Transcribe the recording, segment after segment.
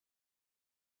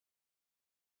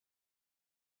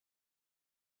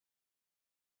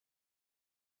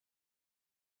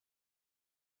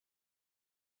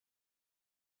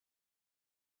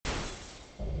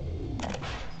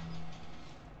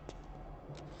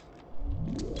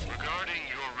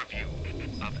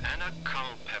of Anna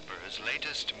Culpepper's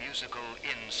latest musical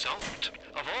insult,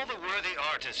 of all the worthy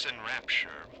artists in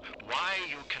Rapture, why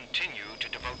you continue to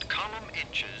devote column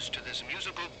inches to this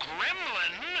musical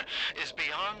gremlin is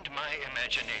beyond my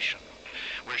imagination.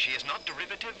 Where she is not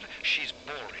derivative, she's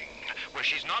boring. Where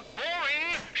she's not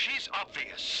boring, she's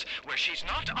obvious. Where she's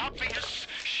not obvious,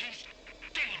 she's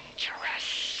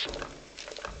dangerous.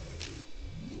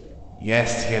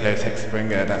 Yes, Yellow Tech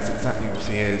Springer, that's exactly what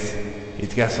he is.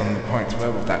 He'd guess on the point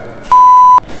well with that.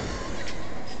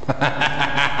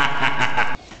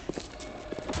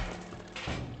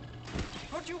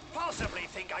 Could you possibly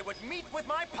think I would meet with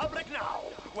my public now,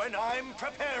 when I'm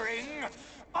preparing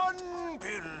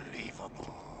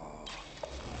Unbelievable?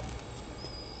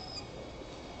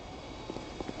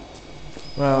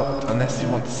 Well, unless you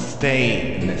want to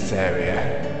stay in this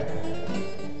area,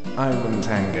 I wouldn't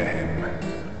anger him.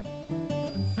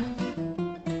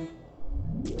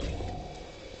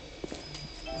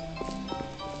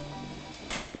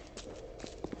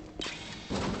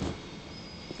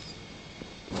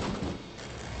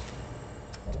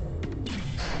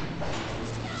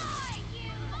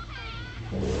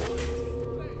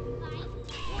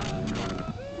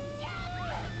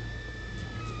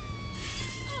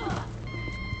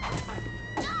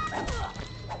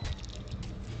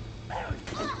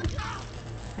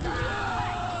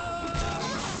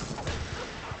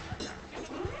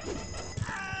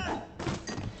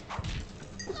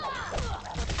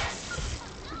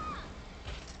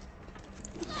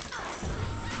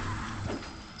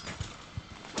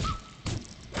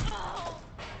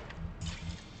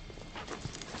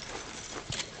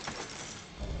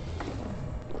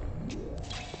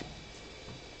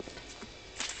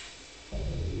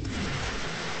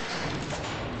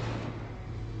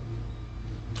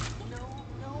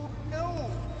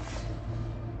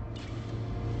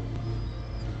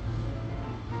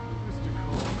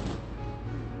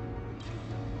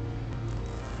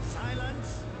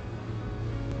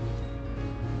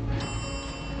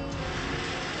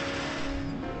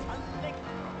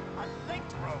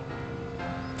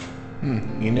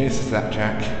 You noticed that,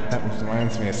 Jack? That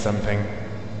reminds me of something.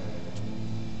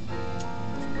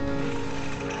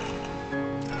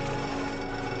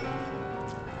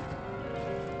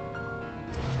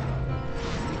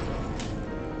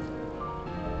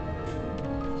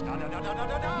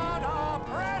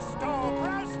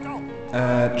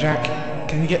 Jack,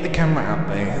 can you get the camera out,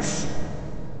 please?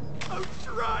 I'm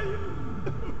trying.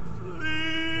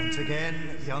 Once again,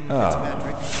 young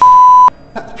Fitzpatrick.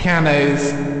 That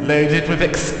piano's loaded with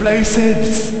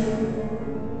explosives!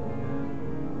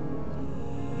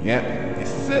 Yep,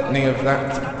 it's certainly of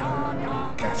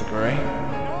that category.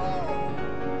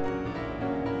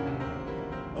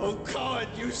 Oh God,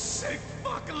 you sick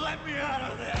fuck, let me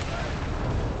out of there!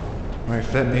 I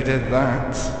certainly did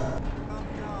that.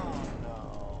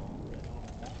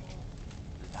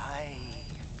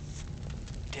 Life,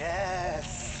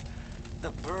 death,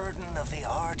 the burden of the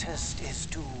artist is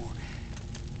to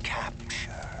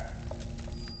capture.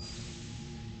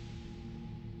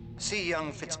 See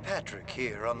young Fitzpatrick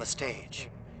here on the stage.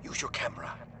 Use your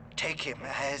camera. Take him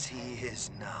as he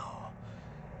is now,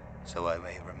 so I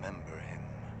may remember him.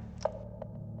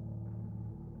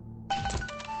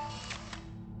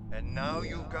 And now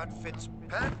you've got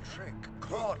Fitzpatrick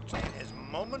caught in his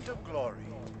moment of glory.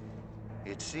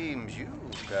 It seems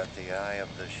you've got the eye of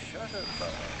the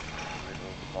shutterbug,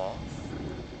 little moth.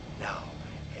 Now,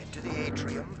 head to the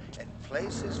atrium and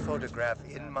place his photograph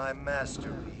in my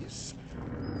masterpiece.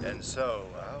 And so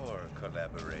our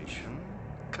collaboration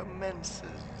commences.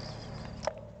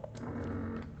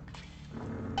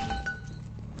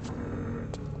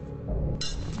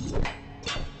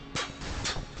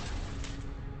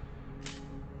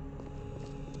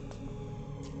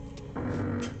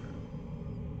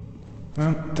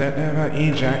 Well, don't know about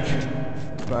you, Jack,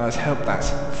 but I'd help that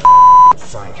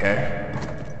psycho.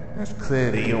 That's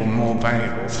clearly you're more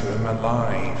valuable to him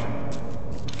alive.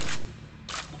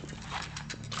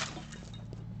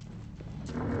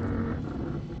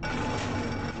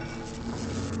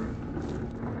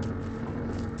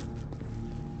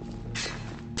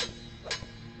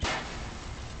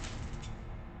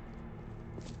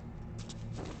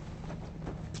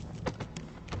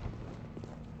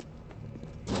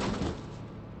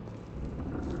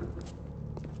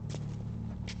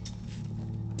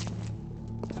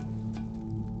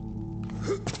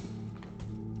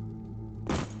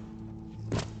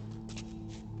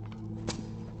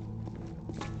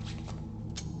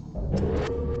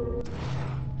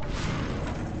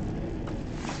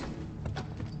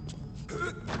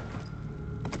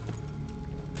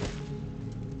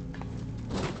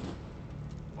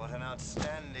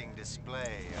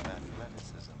 display of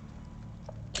athleticism.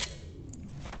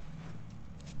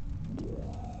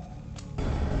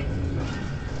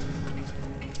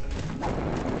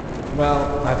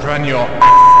 Well, I've run your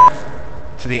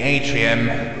to the atrium.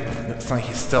 Looks like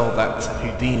you stole that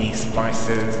Houdini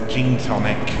Spice's gene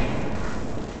tonic.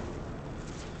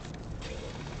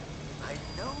 I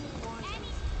know why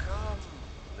you've come,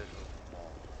 little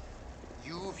Paul.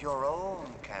 You've your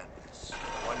own canvas,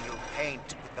 the one you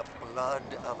paint with the blood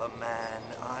of a man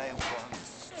I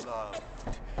once loved.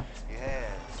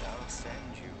 Yes, I'll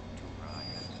send you to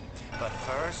Ryan. But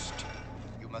first,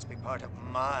 you must be part of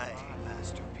my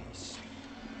masterpiece.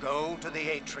 Go to the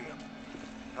atrium.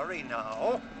 Hurry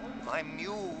now. My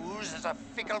muse is a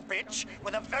fickle bitch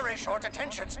with a very short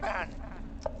attention span.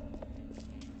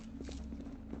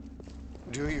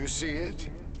 Do you see it?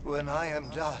 When I am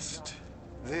dust,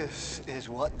 this is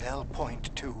what they'll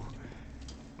point to.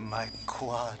 My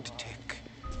quad tick.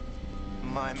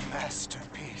 My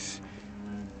masterpiece.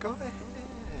 Go ahead.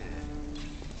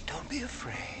 Don't be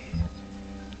afraid.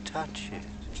 Touch it.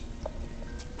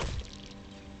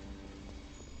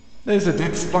 There's a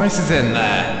dead Spices in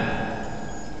there.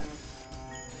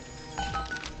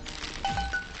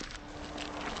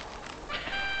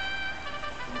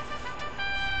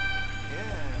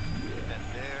 And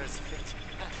there's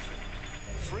Fitzpatrick,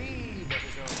 freed of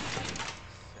his own faults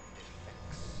and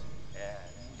defects.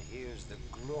 And here's the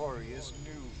glorious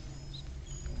news.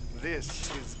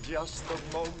 This is just the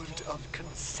moment of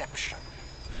conception.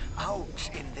 Out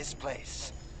in this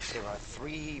place, there are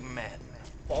 3 men,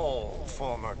 all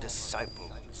former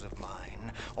disciples of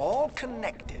mine, all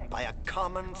connected by a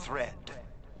common thread: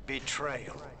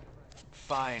 betrayal.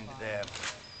 Find them,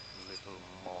 little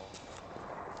moth,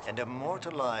 and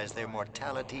immortalize their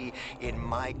mortality in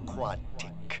my quad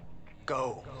tick.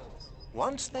 Go.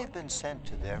 Once they've been sent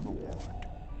to their reward,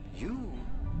 you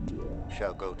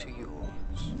shall go to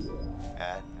yours,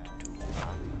 and to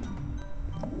mine.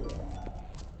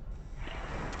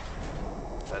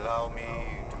 Allow me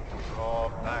to draw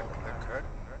back the curtain.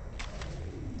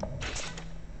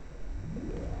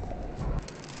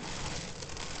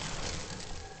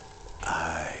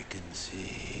 I can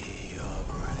see your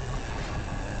breath.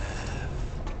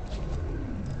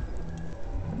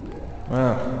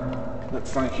 Well,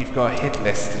 looks like you've got a hit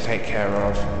list to take care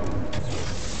of.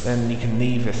 Then you can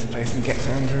leave this place and get to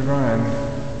Andrew Ryan.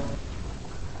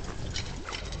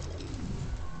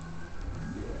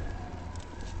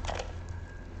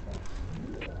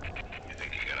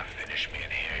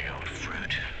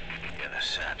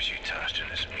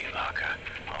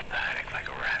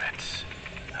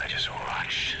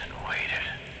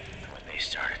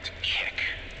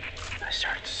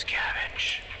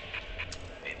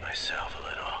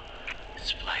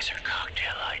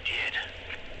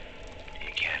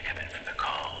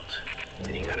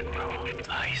 Then you gotta grow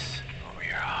ice over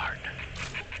your heart.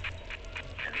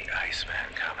 And the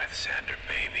Iceman cometh, Sander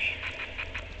baby.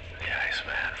 The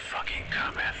Iceman fucking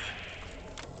cometh.